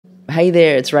Hey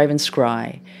there, it's Raven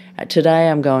Scry. Today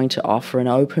I'm going to offer an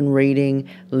open reading,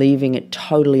 leaving it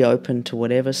totally open to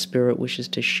whatever Spirit wishes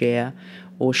to share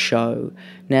or show.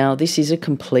 Now, this is a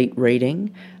complete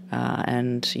reading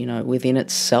and, within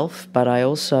itself, but I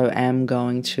also am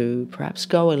going to perhaps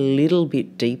go a little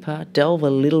bit deeper, delve a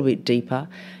little bit deeper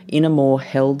in a more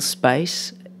held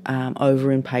space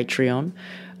over in Patreon.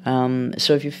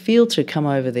 So if you feel to come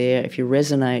over there, if you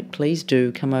resonate, please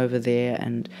do come over there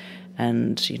and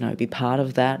be part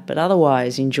of that. But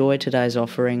otherwise, enjoy today's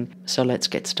offering. So let's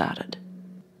get started.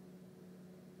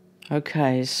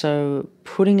 Okay, so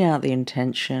putting out the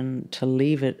intention to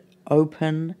leave it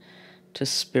open to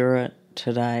Spirit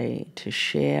today to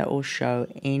share or show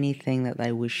anything that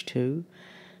they wish to.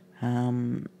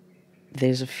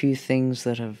 There's a few things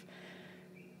that have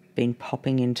been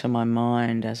popping into my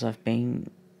mind as I've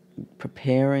been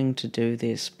preparing to do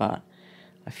this, but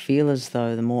I feel as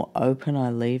though the more open I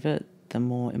leave it, the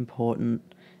more important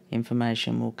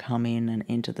information will come in and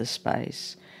into the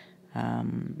space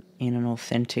in an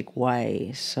authentic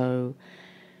way. So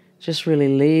just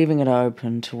really leaving it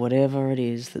open to whatever it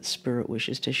is that Spirit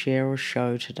wishes to share or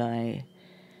show today,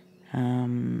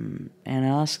 and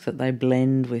ask that they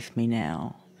blend with me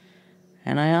now.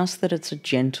 And I ask that it's a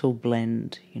gentle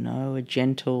blend, a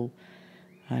gentle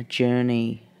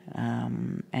journey,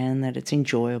 and that it's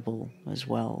enjoyable as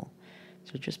well.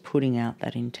 So just putting out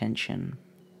that intention.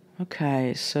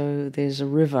 Okay, so there's a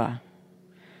river.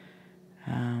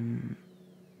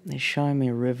 They're showing me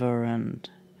a river, and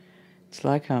it's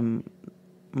like I'm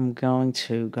going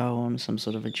to go on some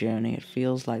sort of a journey. It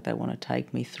feels like they want to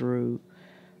take me through,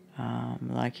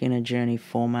 like in a journey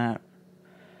format.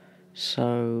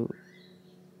 So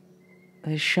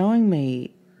they're showing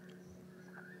me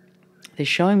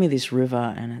this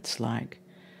river, and it's like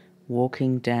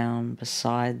walking down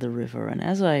beside the river. And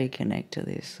as I connect to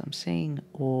this, I'm seeing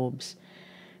orbs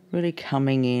really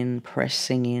coming in,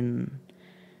 pressing in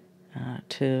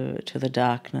to the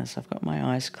darkness. I've got my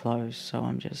eyes closed, so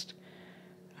I'm just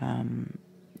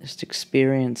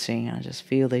experiencing. I just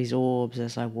feel these orbs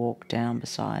as I walk down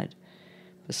beside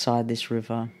this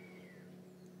river.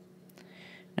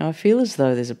 Now I feel as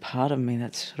though there's a part of me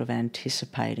that's sort of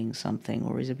anticipating something,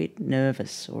 or is a bit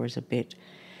nervous, or is a bit,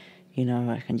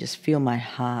 I can just feel my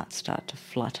heart start to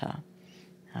flutter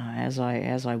as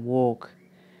I walk.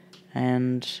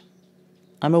 And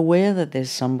I'm aware that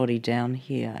there's somebody down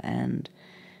here, and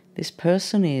this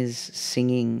person is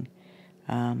singing,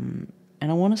 and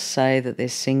I want to say that they're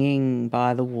singing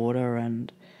by the water,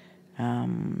 and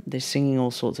they're singing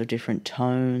all sorts of different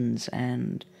tones,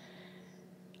 and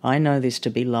I know this to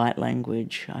be light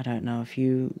language. I don't know if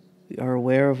you are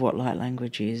aware of what light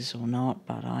language is or not,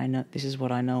 but I know this is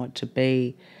what I know it to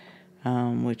be,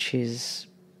 which is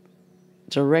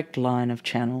direct line of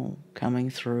channel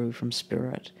coming through from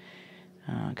Spirit,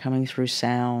 coming through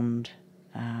sound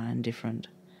and different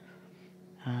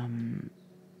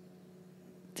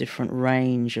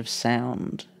range of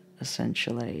sound,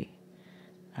 essentially.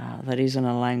 That isn't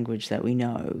a language that we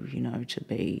know, to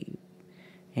be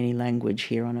any language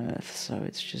here on earth. So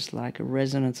it's just like a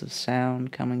resonance of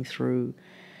sound coming through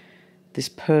this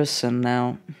person.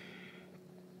 Now,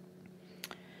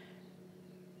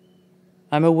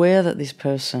 I'm aware that this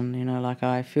person,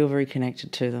 I feel very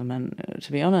connected to them. And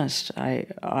to be honest,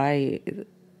 I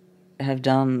have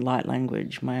done light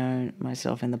language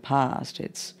myself in the past.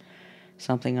 It's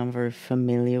something I'm very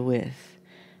familiar with.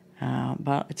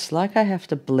 But it's like I have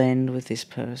to blend with this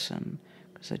person.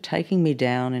 So taking me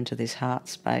down into this heart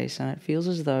space, and it feels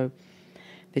as though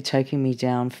they're taking me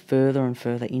down further and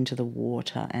further into the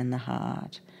water and the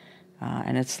heart.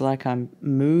 And it's like I'm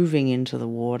moving into the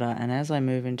water, and as I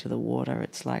move into the water,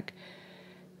 it's like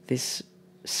this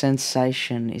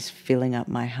sensation is filling up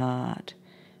my heart.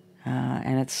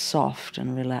 And it's soft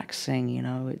and relaxing,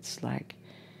 it's like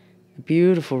a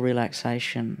beautiful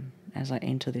relaxation as I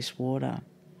enter this water.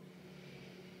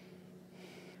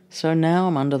 So now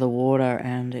I'm under the water,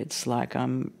 and it's like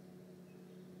I'm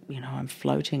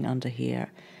floating under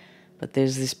here. But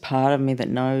there's this part of me that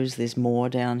knows there's more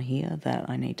down here that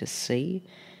I need to see.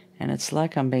 And it's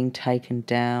like I'm being taken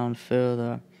down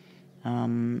further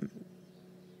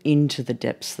into the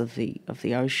depths of the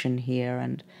ocean here.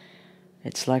 And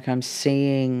it's like I'm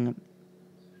seeing,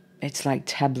 it's like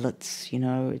tablets,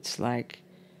 it's like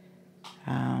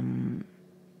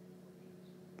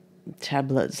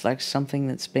tablets, like something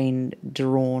that's been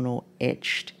drawn or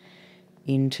etched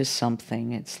into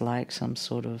something. It's like some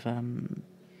sort of a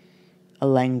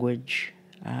language,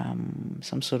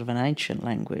 some sort of an ancient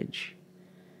language.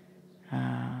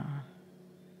 Now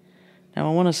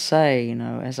I want to say,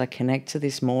 as I connect to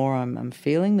this more, I'm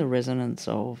feeling the resonance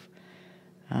of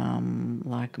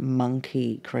like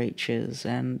monkey creatures,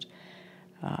 and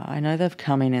I know they've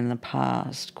come in the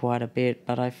past quite a bit,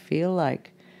 but I feel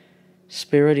like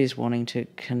Spirit is wanting to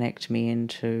connect me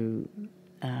into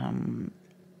a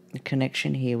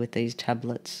connection here with these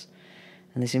tablets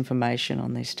and this information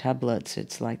on these tablets.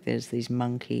 It's like there's these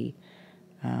monkey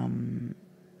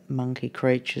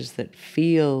creatures that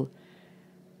feel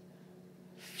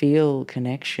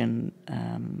connection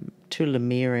to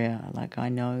Lemuria. Like, I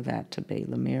know that to be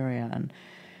Lemuria, and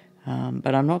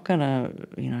but I'm not going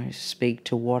to, speak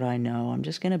to what I know. I'm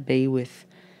just going to be with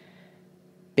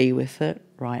it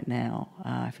right now.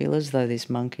 I feel as though this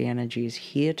monkey energy is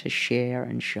here to share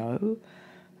and show.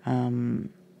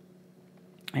 And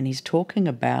he's talking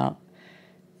about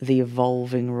the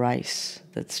evolving race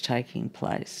that's taking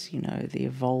place, the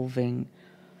evolving...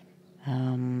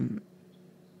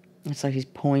 it's like he's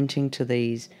pointing to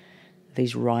these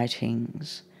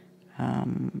writings,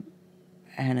 and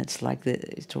it's like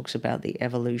it talks about the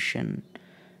evolution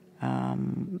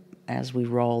as we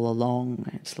roll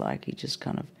along. It's like he just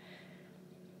kind of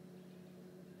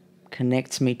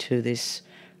connects me to this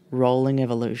rolling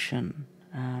evolution.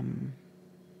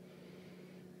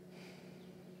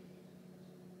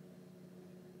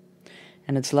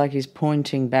 And it's like he's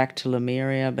pointing back to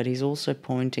Lemuria, but he's also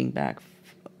pointing back.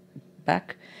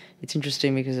 It's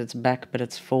interesting because it's back, but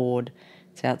it's forward.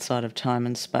 It's outside of time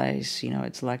and space.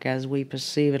 It's like as we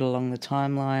perceive it along the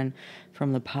timeline,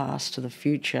 from the past to the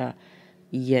future,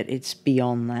 yet it's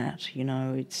beyond that.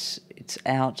 It's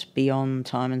out beyond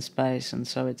time and space, and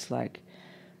so it's like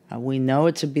we know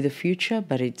it to be the future,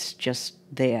 but it's just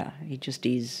there. It just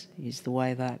is the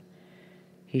way that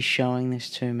he's showing this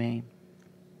to me.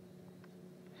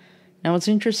 Now, it's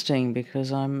interesting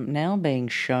because I'm now being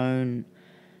shown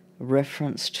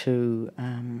reference to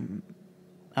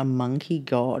a monkey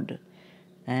god,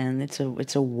 and it's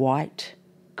a white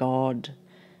god,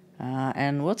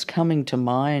 and what's coming to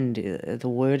mind, the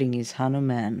wording is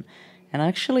Hanuman, and I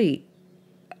actually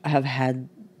have had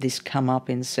this come up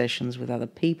in sessions with other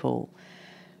people,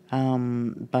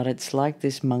 but it's like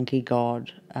this monkey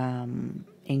god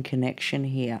in connection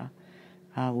here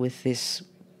with this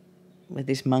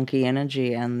monkey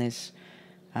energy and this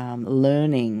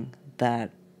learning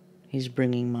that he's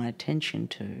bringing my attention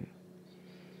to.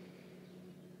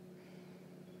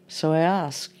 So I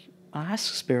ask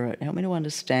Spirit, help me to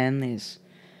understand this.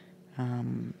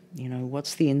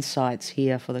 What's the insights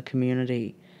here for the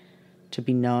community to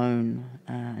be known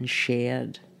and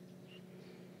shared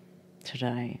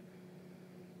today?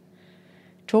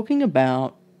 Talking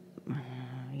about,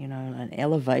 an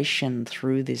elevation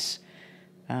through this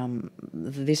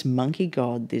monkey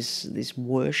god, this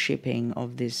worshipping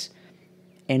of this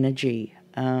energy,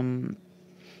 and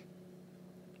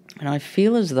I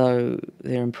feel as though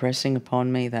they're impressing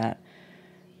upon me that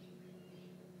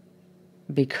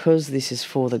because this is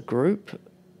for the group,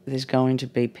 there's going to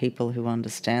be people who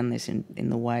understand this in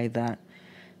the way that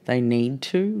they need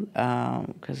to,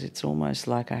 because it's almost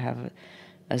like I have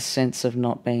a sense of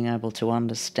not being able to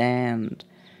understand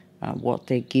what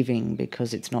they're giving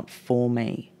because it's not for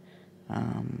me,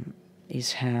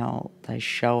 is how they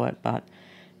show it. But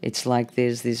it's like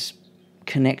there's this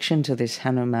connection to this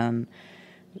Hanuman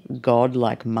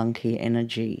god-like monkey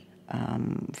energy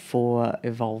for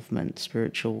evolvement,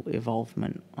 spiritual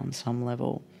evolvement on some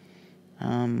level.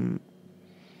 And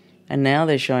now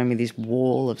they're showing me this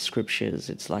wall of scriptures.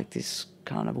 It's like this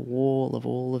kind of wall of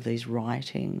all of these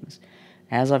writings.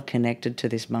 As I've connected to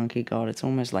this monkey god, it's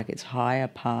almost like its higher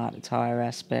part, its higher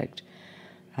aspect,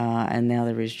 and now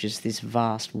there is just this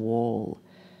vast wall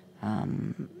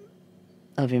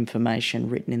of information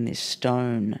written in this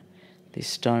stone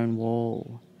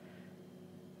wall.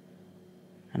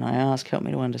 And I ask, help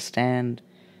me to understand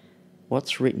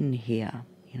what's written here.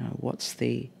 What's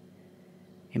the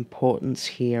importance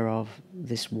here of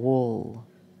this wall?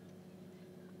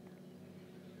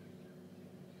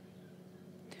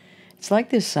 It's like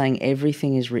they're saying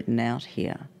everything is written out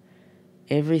here.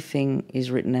 Everything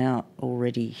is written out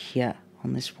already here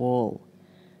on this wall.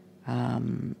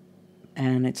 And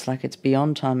it's like it's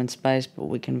beyond time and space, but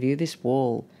we can view this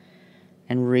wall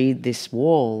and read this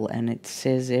wall, and it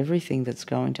says everything that's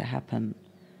going to happen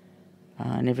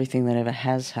and everything that ever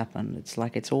has happened. It's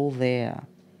like it's all there.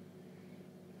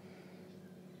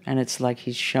 And it's like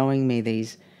he's showing me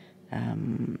these,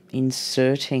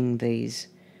 inserting these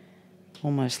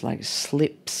almost like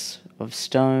slips of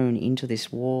stone into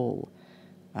this wall.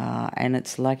 And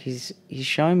it's like he's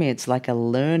showing me it's like a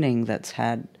learning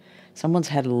someone's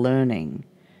had a learning,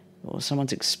 or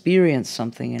someone's experienced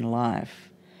something in life,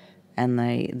 and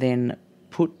they then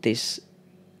put this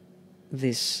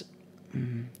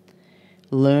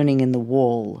learning in the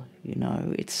wall. You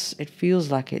know, it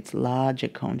feels like it's larger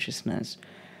consciousness,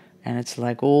 and it's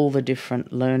like all the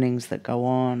different learnings that go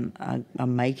on are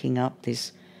making up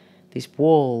this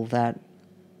wall that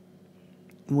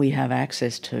we have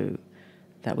access to,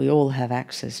 that we all have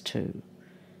access to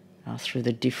through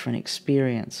the different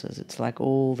experiences. It's like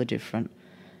all the different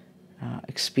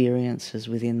experiences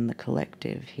within the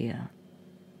collective here.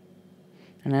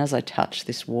 And as I touch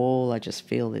this wall, I just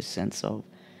feel this sense of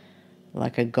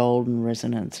like a golden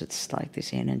resonance. It's like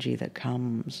this energy that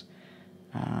comes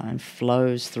and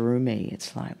flows through me.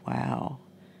 It's like, wow.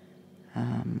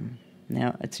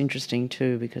 Now, it's interesting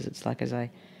too, because it's like as I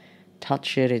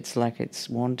touch it, it's like it's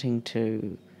wanting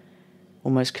to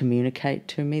almost communicate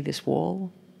to me, this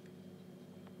wall.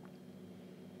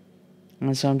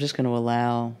 And so I'm just going to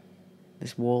allow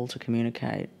this wall to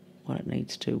communicate what it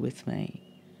needs to with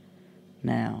me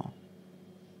now.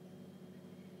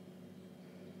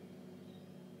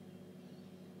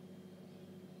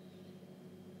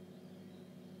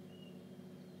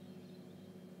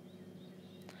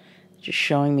 Just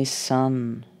showing me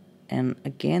sun, and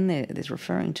again there's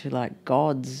referring to like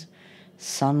gods,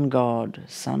 sun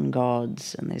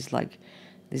gods, and there's like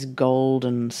this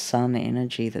golden sun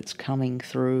energy that's coming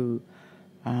through,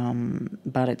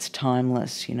 but it's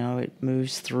timeless, you know, it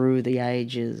moves through the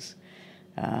ages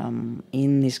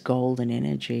in this golden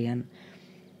energy, and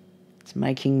it's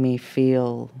making me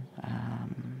feel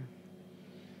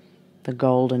the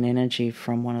golden energy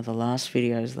from one of the last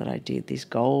videos that I did. This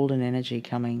golden energy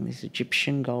coming, this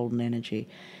Egyptian golden energy,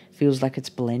 feels like it's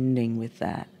blending with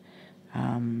that.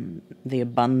 The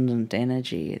abundant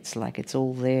energy, it's like it's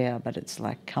all there, but it's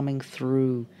like coming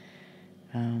through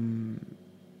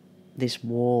this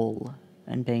wall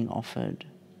and being offered.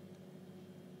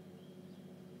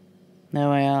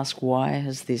 Now I ask, why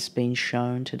has this been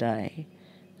shown today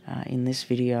in this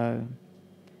video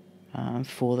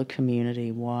for the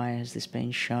community? Why has this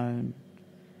been shown?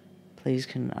 Please,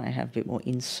 can I have a bit more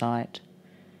insight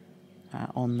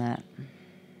on that?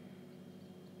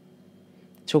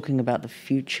 Talking about the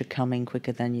future coming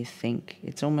quicker than you think.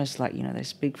 It's almost like, you know, they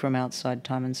speak from outside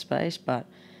time and space, but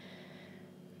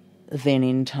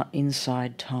then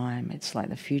inside time, it's like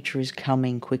the future is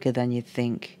coming quicker than you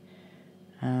think.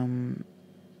 And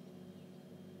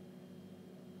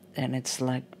it's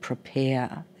like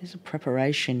prepare. There's a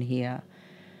preparation here.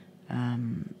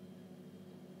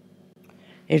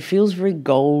 It feels very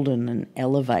golden and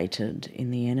elevated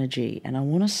in the energy. And I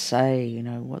want to say, you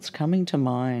know, what's coming to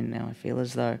mind now, I feel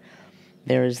as though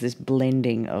there is this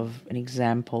blending of an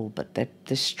example, but they're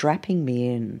strapping me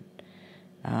in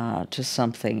to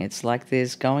something. It's like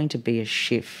there's going to be a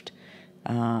shift,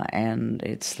 and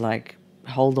it's like,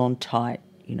 hold on tight,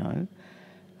 you know.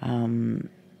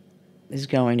 There's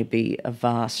going to be a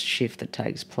vast shift that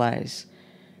takes place.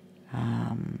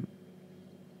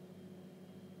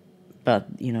 But,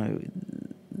 you know,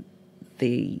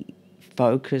 the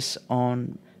focus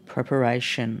on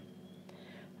preparation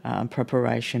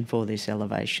for this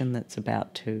elevation that's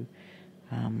about to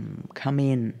come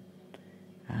in,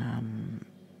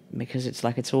 because it's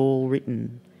like it's all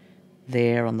written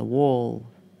there on the wall.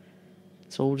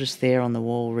 It's all just there on the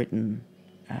wall written.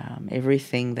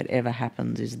 Everything that ever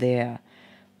happens is there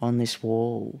on this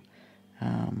wall.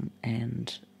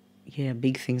 And, yeah,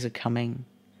 big things are coming,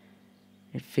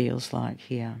 it feels like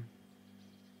here.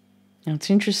 Now, it's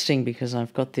interesting because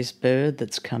I've got this bird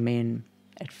that's come in.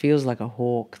 It feels like a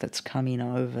hawk that's coming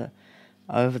over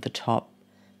the top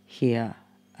here.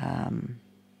 And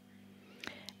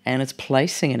it's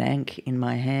placing an ankh in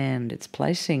my hand. It's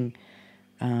placing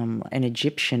an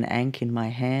Egyptian ankh in my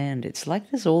hand. It's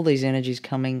like there's all these energies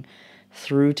coming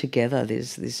through together.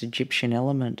 There's this Egyptian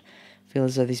element. I feel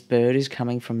as though this bird is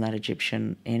coming from that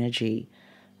Egyptian energy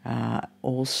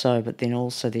also, but then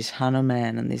also this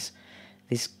Hanuman and this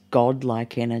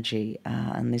godlike energy,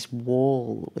 and this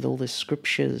wall with all the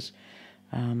scriptures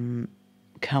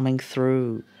coming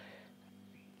through.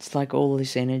 It's like all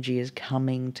this energy is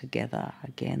coming together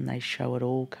again. They show it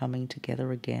all coming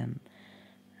together again.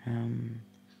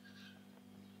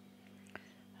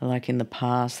 Like in the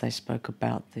past, they spoke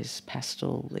about these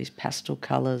pastel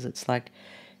colours. It's like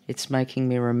it's making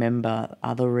me remember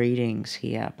other readings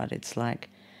here, but it's like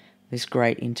this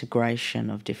great integration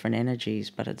of different energies,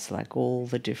 but it's like all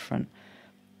the different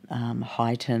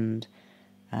heightened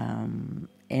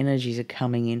energies are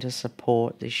coming in to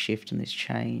support this shift and this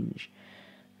change.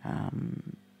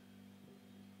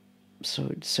 So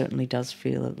it certainly does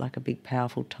feel like a big,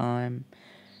 powerful time,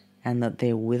 and that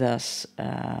they're with us,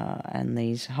 and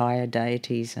these higher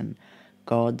deities and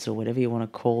gods, or whatever you want to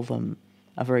call them,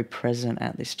 are very present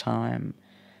at this time,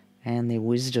 and their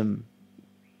wisdom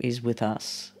is with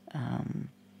us, and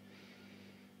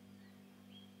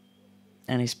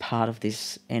is part of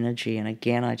this energy. And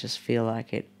again, I just feel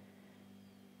like it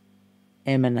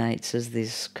emanates as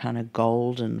this kind of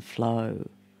golden flow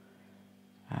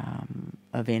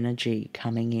of energy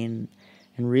coming in,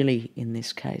 and really in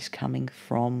this case coming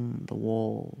from the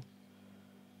wall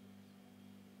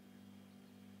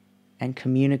and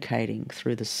communicating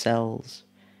through the cells.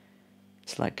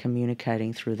 It's like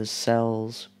communicating through the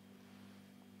cells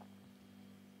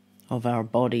of our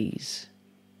bodies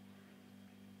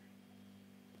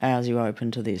as you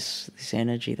open to this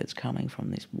energy that's coming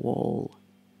from this wall.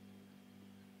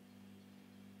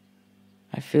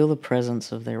 I feel the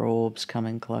presence of their orbs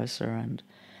coming closer, and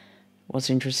what's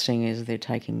interesting is they're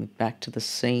taking me back to the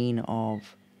scene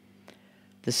of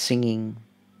the singing,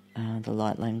 the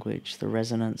light language, the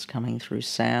resonance coming through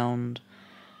sound,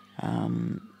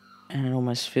 and it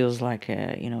almost feels like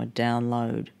a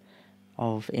download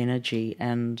of energy.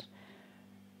 And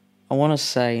I want to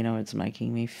say, it's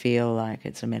making me feel like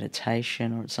it's a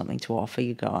meditation or it's something to offer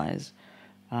you guys,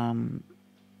 and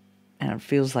it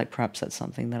feels like perhaps that's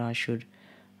something that I should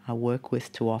work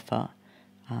with to offer,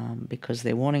 because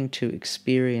they're wanting to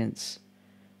experience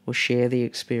or share the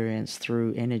experience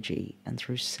through energy and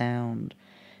through sound,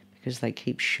 because they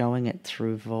keep showing it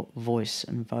through voice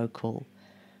and vocal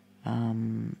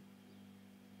and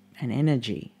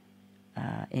energy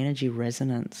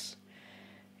resonance.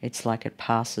 It's like it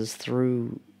passes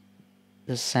through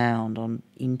the sound on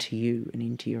into you and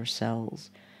into your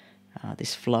cells,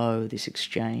 this flow, this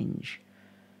exchange.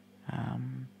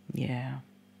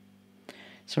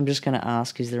 So I'm just going to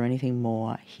ask, is there anything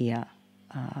more here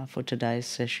for today's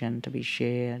session to be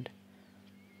shared?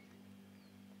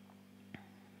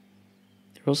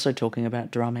 They're also talking about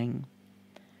drumming,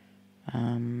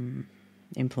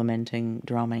 implementing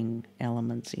drumming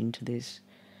elements into this.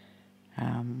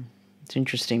 It's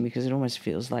interesting because it almost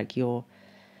feels like you're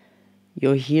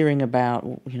hearing about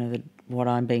what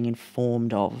I'm being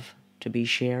informed of to be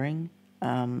sharing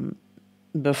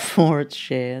before it's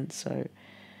shared. So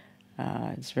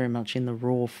it's very much in the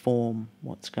raw form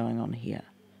what's going on here.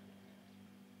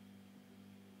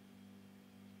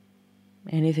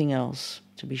 Anything else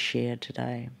to be shared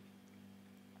today?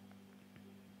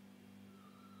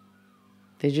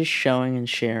 They're just showing and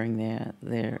sharing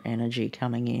their energy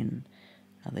coming in,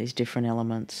 these different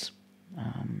elements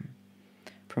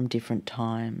from different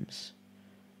times.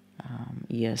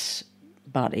 Yes,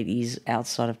 but it is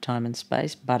outside of time and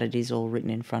space, but it is all written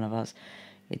in front of us.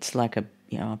 It's like a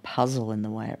puzzle in the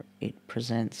way it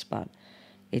presents, but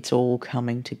it's all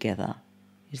coming together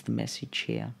is the message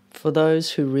here. For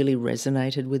those who really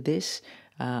resonated with this,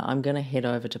 I'm going to head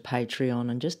over to Patreon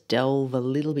and just delve a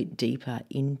little bit deeper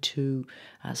into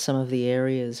some of the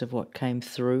areas of what came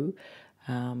through.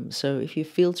 So if you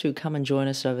feel to, come and join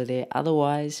us over there.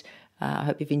 Otherwise, I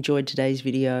hope you've enjoyed today's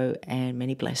video, and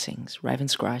many blessings. Raven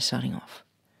Scry signing off.